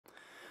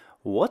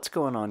What's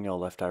going on, y'all?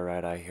 Left Eye,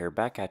 Right Eye here,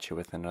 back at you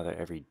with another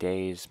Every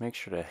Days. Make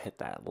sure to hit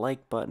that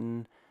like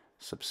button,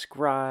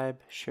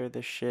 subscribe, share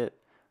this shit.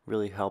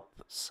 Really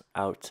helps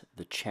out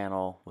the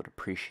channel. Would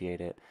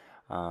appreciate it.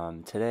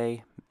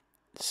 Today,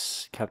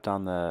 kept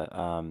on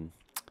the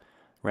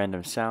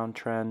random sound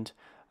trend.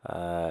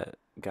 Uh,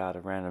 got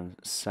a random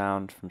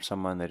sound from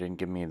someone. They didn't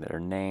give me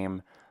their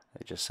name.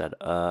 They just said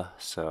um,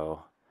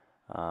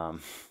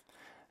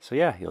 so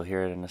yeah, you'll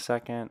hear it in a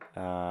second.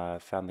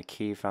 Found the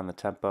key, found the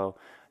tempo,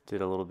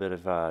 did a little bit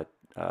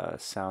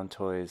of Sound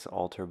Toys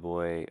Alter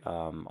Boy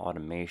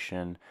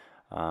automation,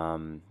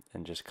 and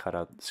just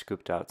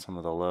scooped out some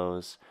of the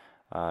lows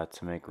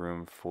to make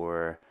room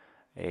for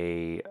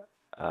a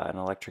an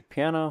electric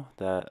piano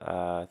that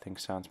I think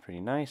sounds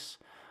pretty nice.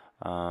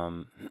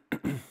 Um,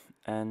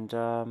 and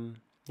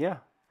yeah,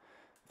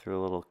 threw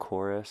a little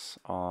chorus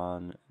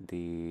on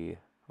the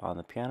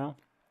piano,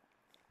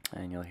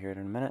 and you'll hear it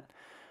in a minute.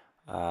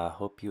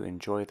 Hope you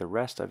enjoy the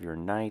rest of your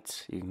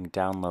night. You can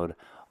download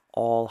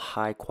all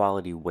high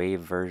quality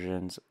wave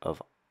versions of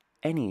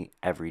any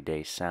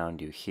everyday sound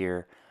you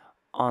hear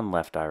on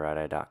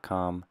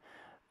lefteyerigheye.com,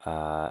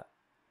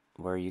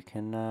 where you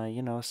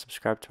can,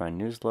 subscribe to my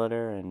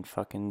newsletter and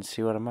fucking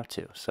see what I'm up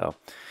to. So,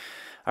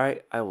 all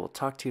right, I will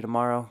talk to you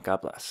tomorrow.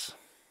 God bless.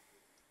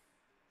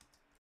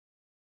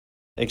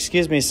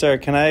 Excuse me, sir.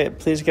 Can I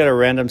please get a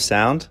random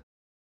sound?